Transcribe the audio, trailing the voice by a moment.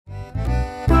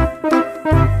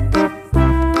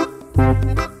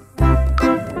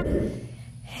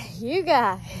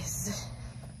guys,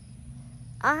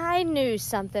 I knew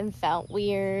something felt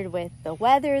weird with the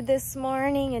weather this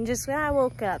morning, and just when I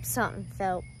woke up, something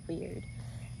felt weird.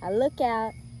 I look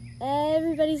out,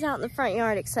 everybody's out in the front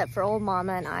yard except for old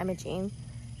Mama and Imogene.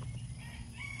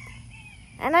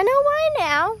 And I know why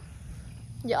now,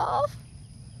 y'all.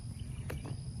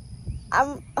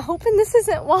 I'm hoping this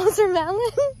isn't Walter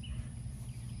Melon.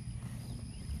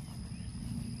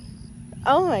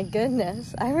 Oh my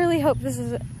goodness. I really hope this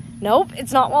is... Nope,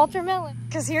 it's not Walter Melon.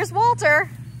 Because here's Walter.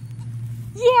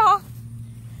 Yeah.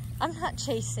 I'm not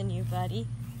chasing you, buddy.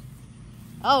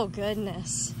 Oh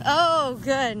goodness. Oh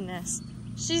goodness.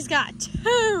 She's got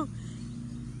two.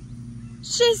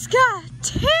 She's got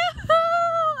two.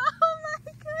 Oh my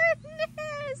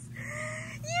goodness.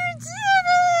 You did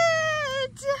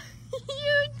it.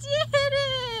 You did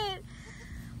it.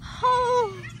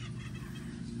 Oh.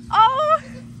 Oh.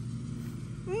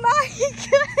 My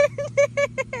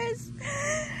goodness!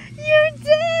 You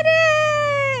did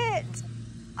it!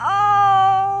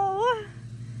 Oh!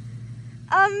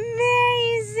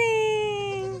 Amazing!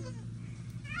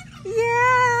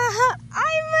 Yeah!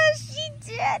 She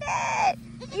did it!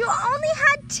 You only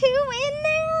had two in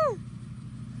there?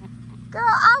 Girl,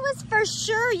 I was for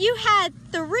sure you had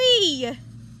three.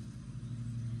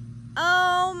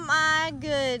 Oh my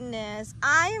goodness.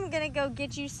 I am gonna go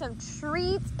get you some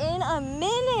treats in a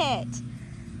minute.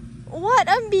 What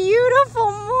a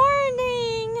beautiful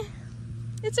morning.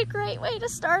 It's a great way to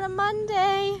start a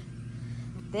Monday.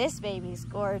 This baby's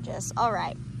gorgeous. All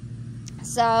right.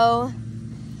 So,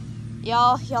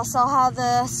 y'all saw how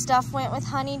the stuff went with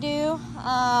Honeydew.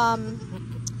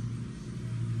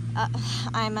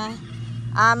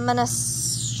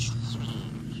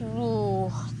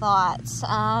 Thoughts.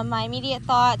 My immediate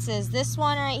thoughts is this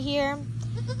one right here,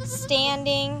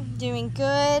 standing, doing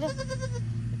good.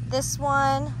 This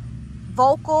one,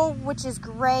 vocal, which is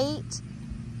great.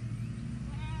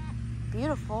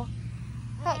 Beautiful.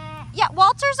 Hey, yeah,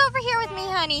 Walter's over here with me,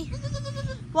 honey.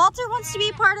 Walter wants to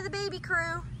be part of the baby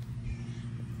crew.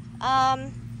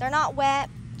 They're not wet.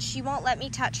 She won't let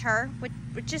me touch her,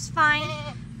 which is fine.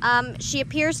 She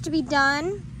appears to be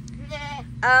done.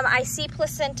 I see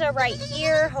placenta right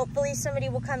here. Hopefully somebody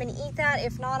will come and eat that.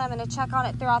 If not, I'm going to check on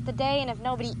it throughout the day. And if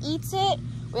nobody eats it,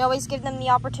 we always give them the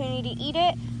opportunity to eat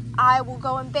it. I will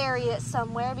go and bury it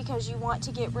somewhere because you want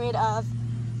to get rid of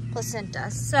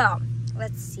placenta. So,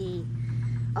 let's see.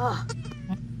 Oh,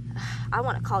 I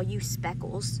want to call you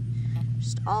Speckles.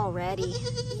 Just already.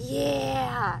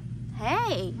 Yeah.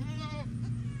 Hey.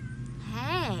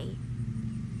 Hey.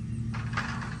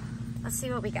 Let's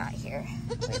see what we got here.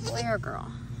 Are you a boy or a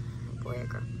girl? Boy or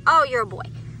girl? Oh, you're a boy.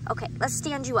 Okay, let's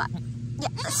stand you up. Yeah,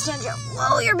 let's stand you up.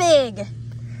 Whoa, you're big.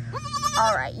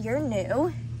 All right, you're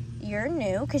new. You're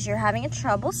new because you're having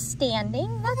trouble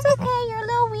standing. That's okay, you're a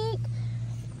little weak.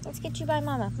 Let's get you by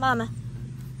Mama.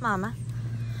 Mama.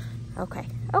 Okay,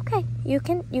 okay. You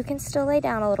can still lay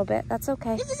down a little bit. That's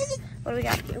okay. What do we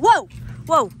got here? Whoa,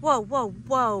 whoa, whoa, whoa,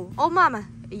 whoa. Oh, Mama.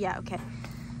 Yeah, okay.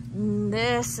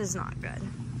 This is not good.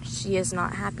 She is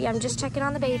not happy. I'm just checking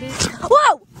on the baby.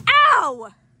 Whoa!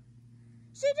 Ow!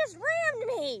 She just rammed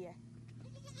me.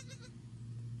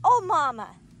 Oh, Mama.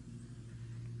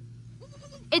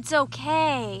 It's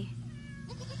okay.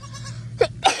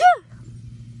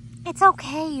 It's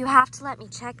okay. You have to let me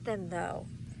check them, though.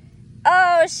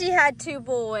 Oh, she had two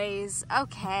boys.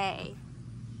 Okay.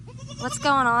 What's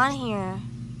going on here?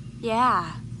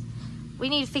 Yeah. We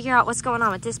need to figure out what's going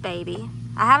on with this baby.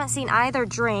 I haven't seen either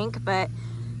drink, but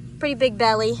pretty big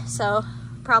belly, so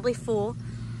probably full.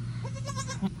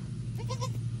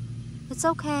 It's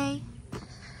okay.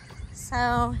 So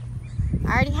I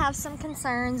already have some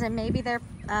concerns, and maybe they're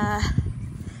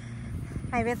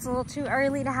maybe it's a little too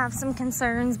early to have some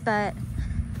concerns, but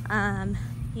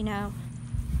you know,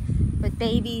 with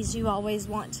babies you always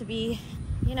want to be,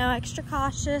 you know, extra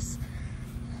cautious.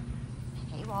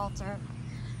 Hey, Walter.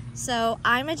 So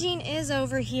Imogene is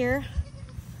over here.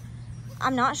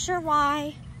 I'm not sure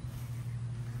why.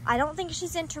 I don't think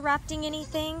she's interrupting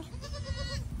anything.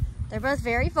 They're both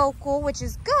very vocal, which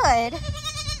is good.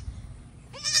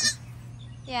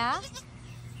 Yeah.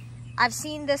 I've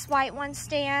seen this white one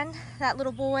stand, that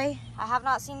little boy. I have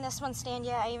not seen this one stand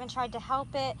yet. I even tried to help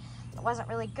it. It wasn't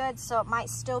really good, so it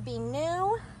might still be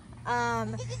new.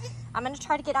 I'm gonna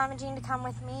try to get Imogene to come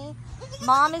with me.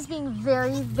 Mom is being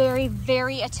very, very,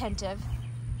 very attentive.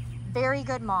 Very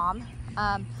good mom.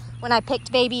 When I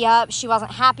picked baby up, she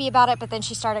wasn't happy about it, but then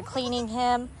she started cleaning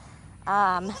him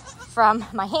from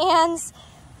my hands.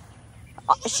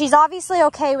 She's obviously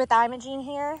okay with Imogene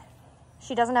here.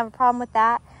 She doesn't have a problem with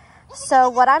that. So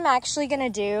what I'm actually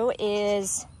gonna do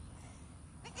is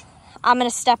I'm gonna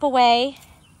step away.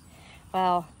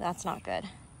 Well, that's not good.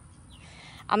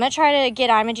 I'm gonna try to get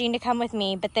Imogene to come with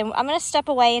me, but then I'm gonna step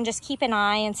away and just keep an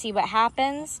eye and see what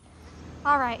happens.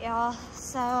 All right, y'all.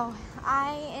 So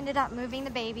I ended up moving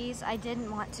the babies. I didn't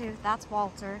want to. That's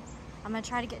Walter. I'm gonna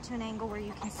try to get to an angle where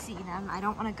you can see them. I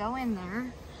don't want to go in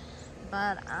there,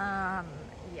 but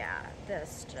yeah,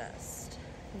 this just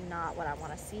not what I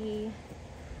want to see.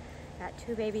 Got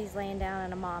 2 babies laying down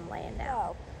and a mom laying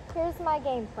down. So here's my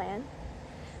game plan.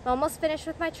 I'm almost finished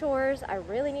with my chores. I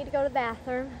really need to go to the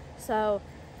bathroom, so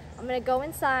I'm gonna go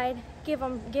inside, give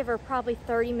her probably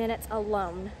 30 minutes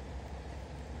alone.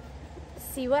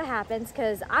 See what happens,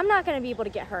 because I'm not gonna be able to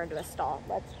get her into a stall.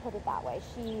 Let's put it that way.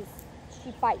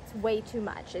 She fights way too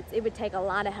much. It would take a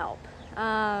lot of help.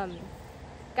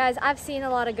 Guys, I've seen a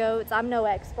lot of goats. I'm no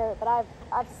expert, but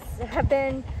I've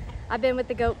been with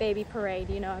the goat baby parade.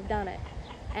 You know, I've done it.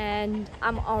 And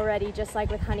I'm already, just like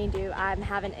with Honeydew, I'm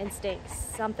having instincts.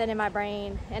 Something in my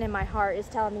brain and in my heart is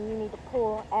telling me you need to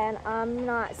pull, and I'm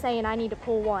not saying I need to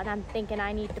pull 1. I'm thinking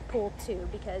I need to pull 2,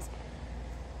 because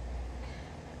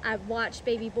I watched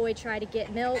baby boy try to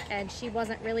get milk and she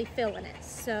wasn't really feeling it.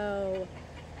 So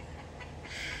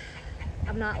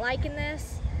I'm not liking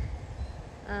this.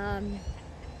 I'm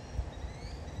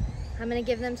gonna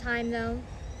give them time though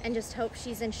and just hope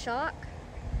she's in shock.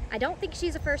 I don't think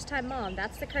she's a first-time mom.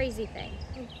 That's the crazy thing.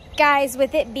 Guys,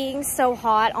 with it being so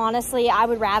hot, honestly, I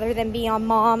would rather than be on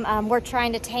mom. We're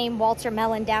trying to tame Walter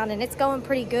Melon down, and it's going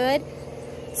pretty good.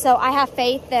 So I have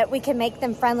faith that we can make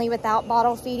them friendly without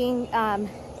bottle feeding.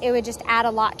 It would just add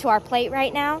a lot to our plate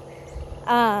right now.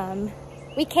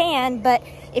 We can, but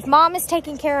if mom is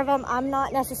taking care of them, I'm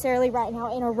not necessarily right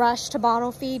now in a rush to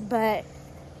bottle feed, but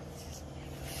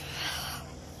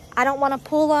I don't want to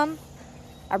pull them.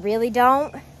 I really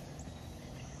don't.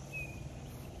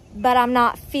 But I'm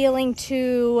not feeling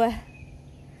too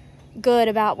good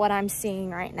about what I'm seeing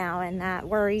right now, and that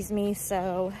worries me,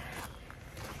 so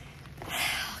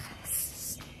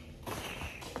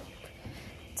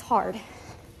it's hard.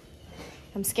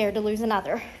 I'm scared to lose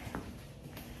another.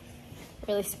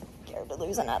 Really scared to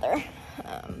lose another.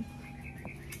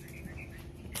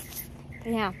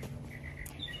 Yeah,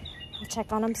 I'll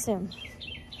check on them soon.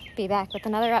 Be back with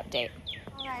another update.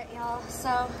 Alright, y'all, so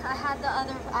I have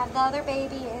the other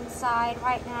baby inside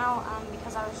right now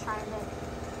because I was trying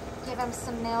to give him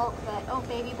some milk, but oh,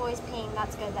 baby boy's peeing.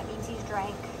 That's good. That means he's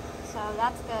drank, so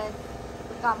that's good.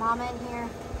 We've got mama in here.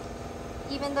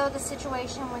 Even though the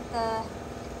situation with the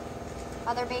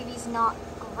other baby's not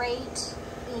great,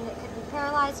 being it could be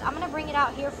paralyzed, I'm gonna bring it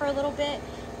out here for a little bit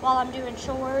while I'm doing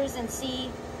chores and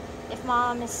see if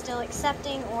mom is still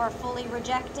accepting or fully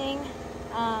rejecting.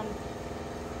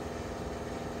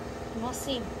 We'll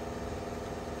see.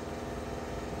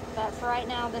 But for right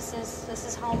now, this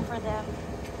is home for them,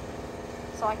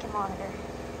 so I can monitor.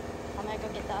 I'm gonna go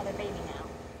get the other baby now.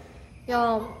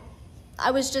 Y'all, I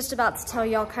was just about to tell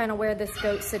y'all kind of where this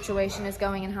goat situation is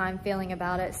going and how I'm feeling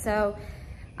about it. So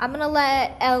I'm gonna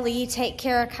let Ellie take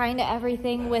care of kind of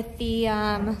everything with the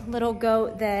little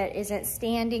goat that isn't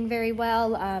standing very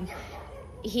well.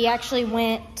 He actually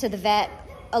went to the vet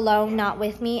alone, not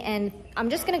with me, and I'm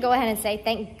just gonna go ahead and say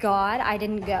thank God I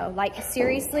didn't go. Like,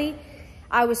 seriously,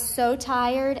 I was so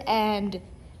tired, and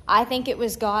I think it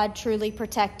was God truly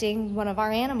protecting one of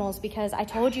our animals, because I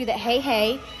told you that Hey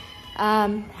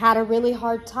had a really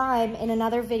hard time. In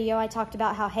another video I talked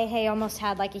about how Hey almost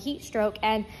had like a heat stroke,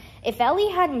 and if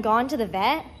Ellie hadn't gone to the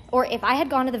vet, or if I had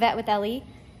gone to the vet with Ellie,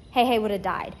 Hey would have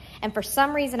died. And for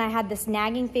some reason I had this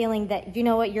nagging feeling that, you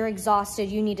know what, you're exhausted,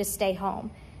 you need to stay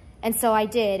home. And so I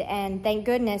did, and thank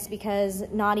goodness, because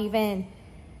not even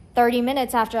 30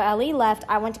 minutes after Ellie left,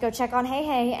 I went to go check on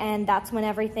Hey, and that's when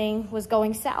everything was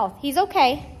going south. He's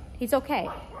okay,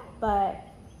 but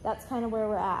that's kind of where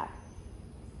we're at.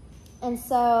 And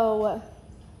so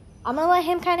I'm gonna let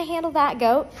him kind of handle that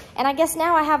goat, and I guess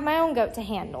now I have my own goat to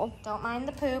handle. Don't mind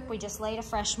the poop, we just laid a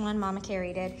fresh one, Mama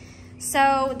Carrie did.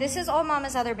 So this is old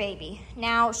Mama's other baby.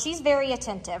 Now, she's very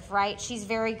attentive, right? She's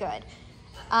very good.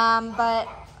 But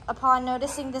upon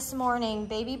noticing this morning,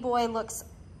 baby boy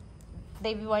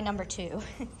number 2.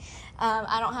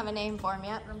 I don't have a name for him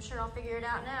yet, but I'm sure I'll figure it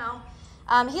out now.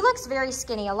 He looks very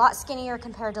skinny, a lot skinnier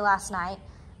compared to last night.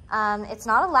 It's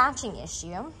not a latching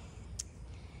issue,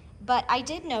 but I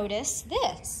did notice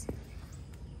this.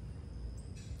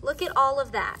 Look at all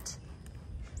of that,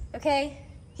 okay?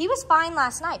 He was fine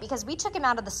last night because we took him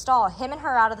out of the stall, him and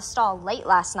her out of the stall late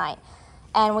last night,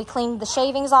 and we cleaned the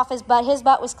shavings off his butt. His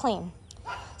butt was clean.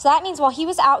 So that means while he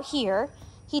was out here,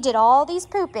 he did all these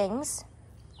poopings,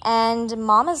 and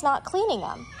Mama's not cleaning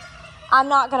them. I'm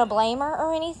not gonna blame her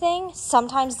or anything.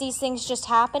 Sometimes these things just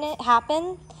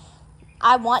happen.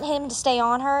 I want him to stay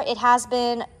on her.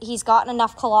 He's gotten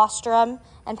enough colostrum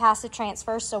and passive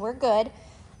transfer, so we're good.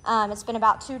 It's been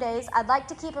about 2 days. I'd like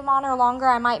to keep him on her longer.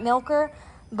 I might milk her,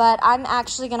 but I'm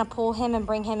actually gonna pull him and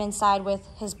bring him inside with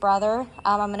his brother.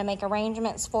 I'm gonna make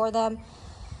arrangements for them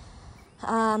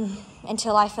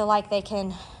until I feel like they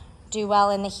can do well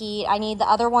in the heat. I need the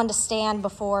other one to stand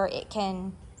before it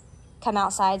can come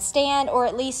outside. Stand, or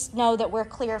at least know that we're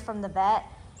clear from the vet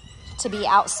to be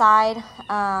outside.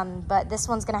 But this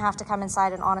one's gonna have to come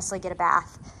inside and honestly get a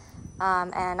bath.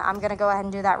 And I'm gonna go ahead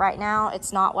and do that right now.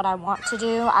 It's not what I want to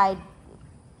do. I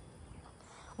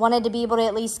wanted to be able to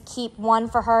at least keep one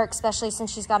for her, especially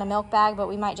since she's got a milk bag, but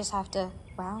we might just have to,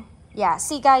 well, yeah.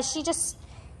 See guys,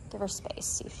 give her space,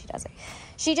 see if she does it.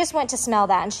 She just went to smell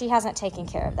that and she hasn't taken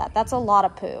care of that. That's a lot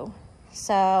of poo.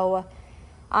 So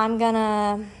I'm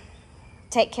gonna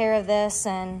take care of this,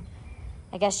 and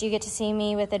I guess you get to see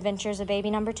me with adventures of baby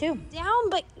number 2. Down,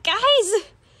 but guys,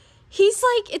 he's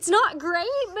like, it's not great,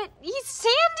 but he's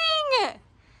standing.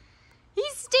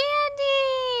 He's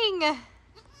standing.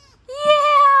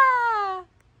 Yeah.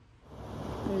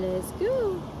 Let's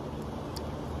go.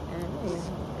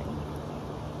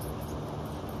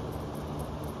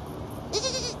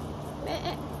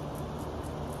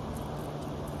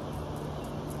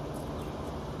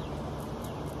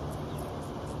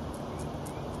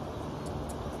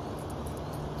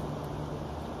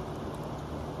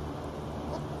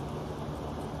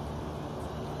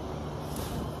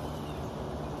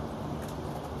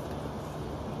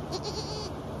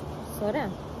 Slow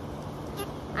down.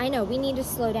 I know, we need to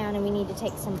slow down and we need to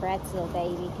take some breaths, little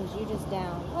baby, because you just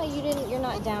down. Well, you're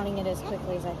not downing it as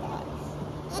quickly as I thought.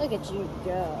 Look at you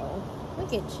go.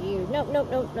 Look at you. Nope, nope,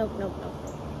 nope, nope, nope, nope.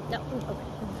 Nope,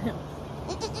 okay.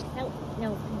 Nope,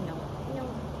 nope, nope, nope.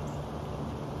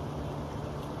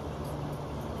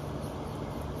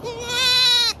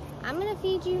 I'm gonna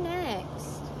feed you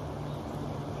next.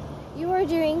 You are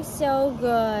doing so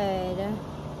good.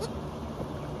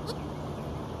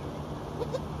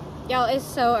 Y'all, it's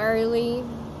so early,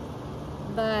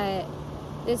 but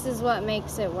this is what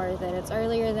makes it worth it. It's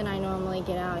earlier than I normally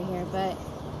get out here, but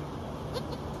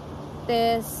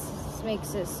this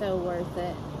makes it so worth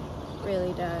it. It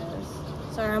really does.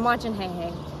 Sorry, I'm watching Hey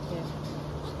Hey.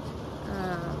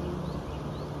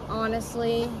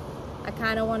 Honestly, I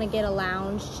kind of want to get a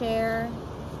lounge chair,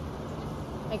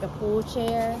 like a pool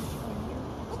chair.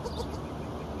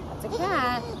 That's a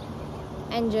cat.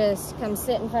 And just come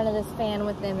sit in front of this fan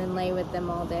with them and lay with them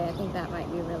all day. I think that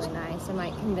might be really nice. I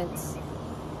might convince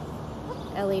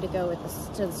Ellie to go to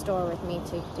the store with me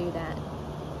to do that.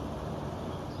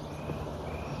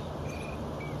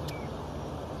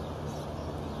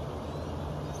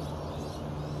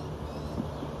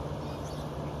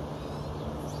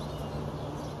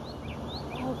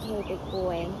 Okay, big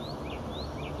boy.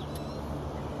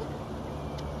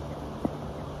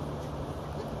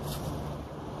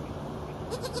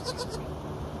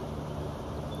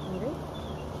 Hungry?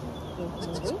 You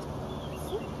hungry?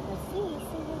 Let's see.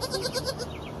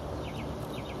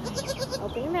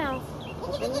 Open your mouth.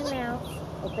 Open your mouth.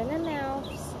 Open the mouth.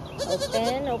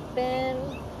 Open, open,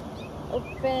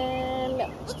 open.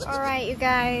 All right, you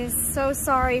guys. So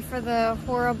sorry for the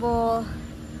horrible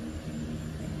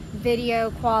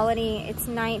video quality. It's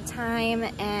nighttime,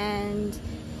 and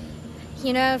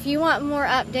you know, if you want more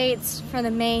updates for the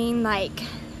main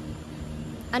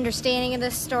understanding of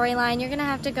this storyline, you're gonna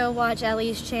have to go watch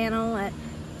Ellie's channel at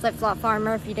Flip Flop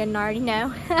Farmer if you didn't already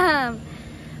know.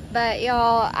 But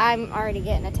y'all, I'm already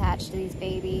getting attached to these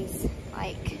babies.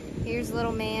 Here's a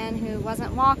little man who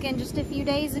wasn't walking just a few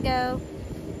days ago,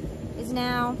 is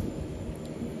now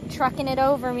trucking it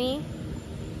over me.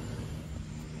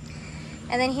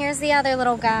 And then here's the other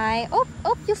little guy. Oh,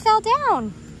 you fell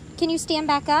down. Can you stand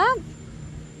back up?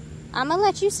 I'm gonna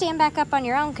let you stand back up on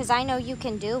your own because I know you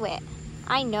can do it.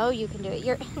 I know you can do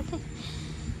it.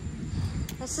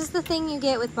 This is the thing you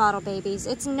get with bottle babies.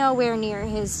 It's nowhere near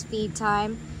his feed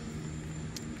time.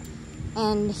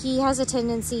 And he has a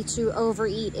tendency to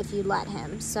overeat if you let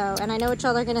him. So, and I know what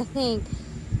y'all are gonna think.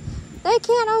 They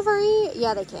can't overeat.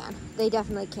 Yeah, they can. They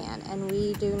definitely can. And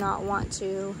we do not want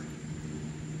to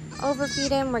overfeed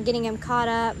him. We're getting him caught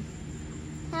up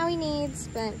how he needs,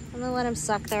 but I'm gonna let him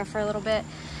suck there for a little bit.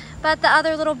 But the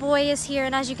other little boy is here,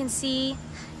 and as you can see,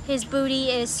 his booty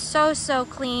is so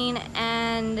clean,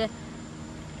 and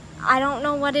I don't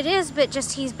know what it is, but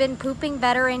just he's been pooping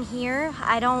better in here.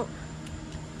 I don't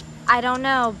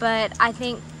know, but I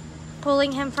think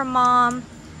pulling him from mom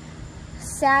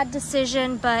sad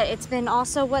decision, but it's been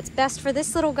also what's best for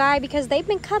this little guy because they've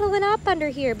been cuddling up under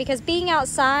here because being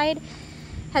outside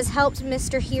has helped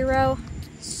Mr. Hero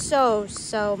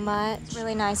so much. It's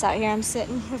really nice out here. I'm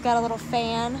sitting, we've got a little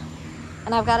fan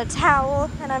and I've got a towel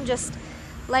and I'm just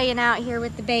laying out here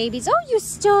with the babies. Oh, you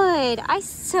stood. I'm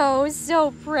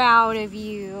so proud of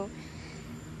you.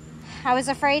 I was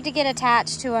afraid to get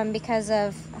attached to him because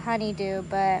of Honeydew,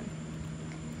 but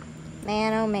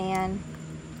man, oh man,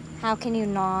 how can you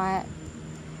not?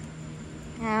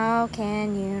 How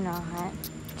can you not?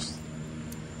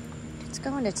 It's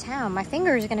going to town. My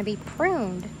finger is going to be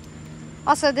pruned.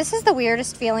 Also, this is the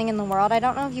weirdest feeling in the world. I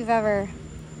don't know if you've ever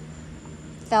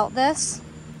felt this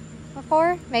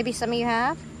before. Maybe some of you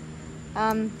have.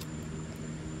 It's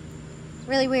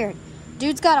really weird.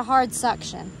 Dude's got a hard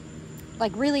suction.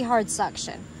 Like really hard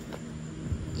suction.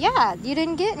 Yeah, you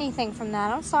didn't get anything from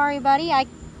that. I'm sorry, buddy. I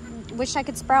wish I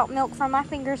could sprout milk from my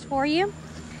fingers for you.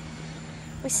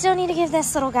 We still need to give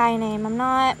this little guy a name. I'm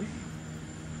not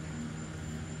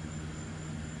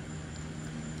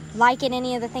liking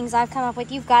any of the things I've come up with.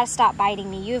 You've got to stop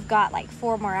biting me. You've got like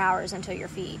 4 more hours until you're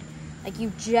feed. Like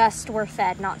you just were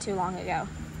fed not too long ago.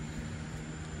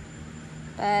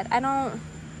 But I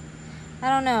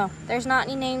don't know. There's not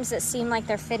any names that seem like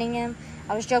they're fitting him.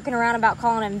 I was joking around about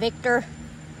calling him Victor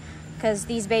because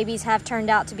these babies have turned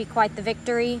out to be quite the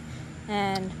victory.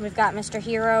 And we've got Mr.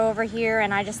 Hero over here,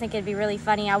 and I just think it'd be really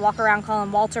funny. I walk around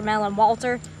calling Walter Melon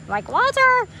Walter. I'm like,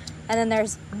 Walter! And then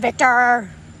there's Victor!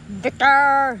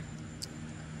 Victor!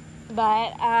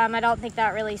 But I don't think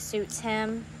that really suits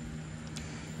him.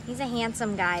 He's a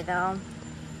handsome guy, though.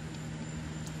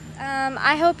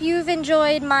 I hope you've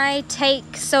enjoyed my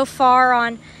take so far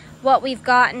on what we've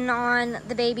gotten on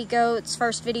the baby goats.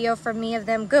 First video from me of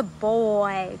them. Good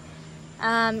boy.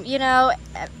 You know,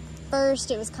 at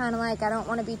first it was kind of like I don't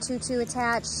want to be too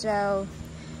attached, so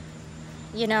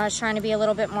you know, I was trying to be a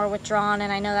little bit more withdrawn,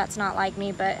 and I know that's not like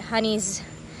me, but Honey's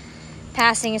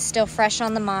passing is still fresh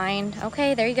on the mind.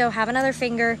 Okay, there you go. Have another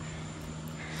finger.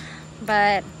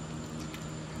 But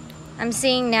I'm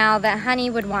seeing now that Honey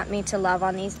would want me to love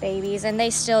on these babies, and they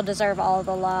still deserve all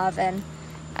the love, and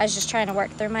I was just trying to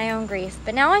work through my own grief.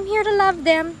 But now I'm here to love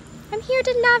them. I'm here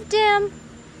to love them.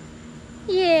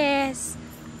 Yes.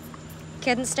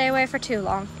 Couldn't stay away for too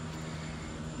long.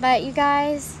 But you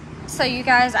guys,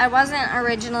 I wasn't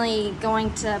originally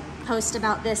going to post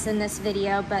about this in this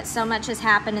video, but so much has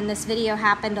happened, and this video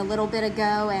happened a little bit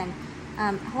ago, and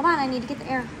hold on, I need to get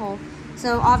the air hole.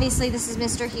 So obviously this is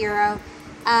Mr. Hero.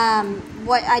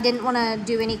 What I didn't want to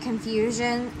do any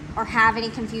confusion or have any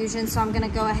confusion, so I'm gonna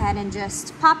go ahead and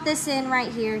just pop this in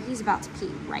right here. He's about to pee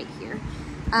right here.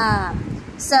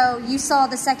 So you saw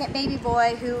the second baby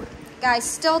boy, who, guys,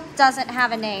 still doesn't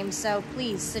have a name, so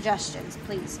please, suggestions,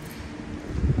 please.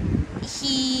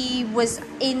 He was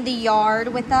in the yard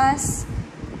with us,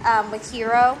 with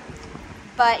Hero,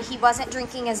 but he wasn't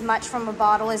drinking as much from a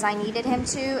bottle as I needed him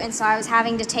to, and so I was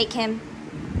having to take him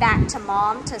back to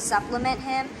mom to supplement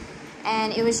him,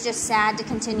 and it was just sad to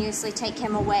continuously take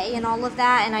him away and all of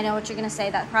that. And I know what you're gonna say,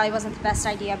 that probably wasn't the best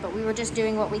idea, but we were just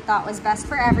doing what we thought was best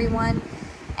for everyone.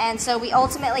 And so we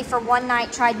ultimately, for one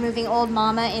night, tried moving old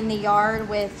mama in the yard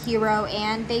with Hero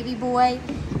and baby boy,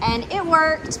 and it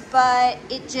worked, but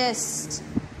it just,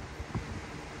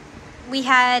 we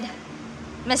had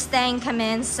Miss Thang come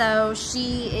in, so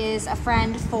she is a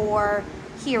friend for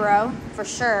Hero for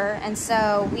sure, and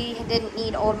so we didn't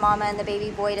need old mama and the baby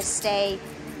boy to stay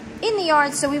in the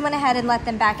yard, so we went ahead and let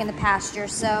them back in the pasture.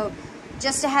 So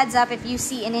just a heads up, if you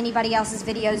see in anybody else's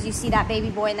videos, you see that baby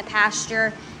boy in the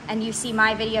pasture, and you see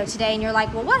my video today and you're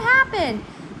like, well, what happened?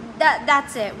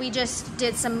 That's it. We just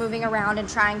did some moving around and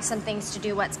trying some things to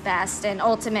do what's best, and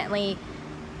ultimately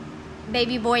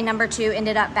baby boy number 2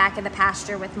 ended up back in the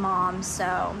pasture with mom.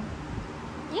 So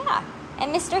yeah,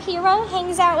 and Mr. Hero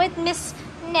hangs out with Miss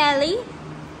Nelly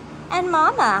and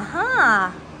mama,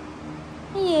 huh?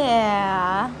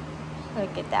 Yeah,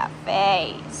 look at that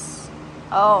face.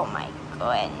 Oh my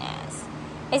goodness.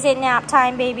 Is it nap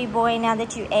time, baby boy, now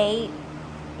that you ate?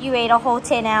 You ate a whole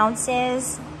 10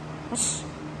 ounces.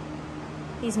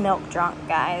 He's milk drunk,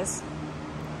 guys.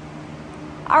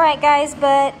 All right, guys,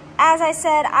 but as I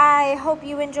said, I hope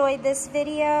you enjoyed this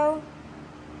video,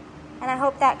 and I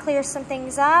hope that clears some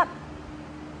things up.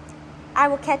 I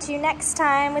will catch you next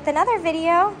time with another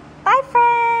video. Bye,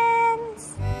 friends.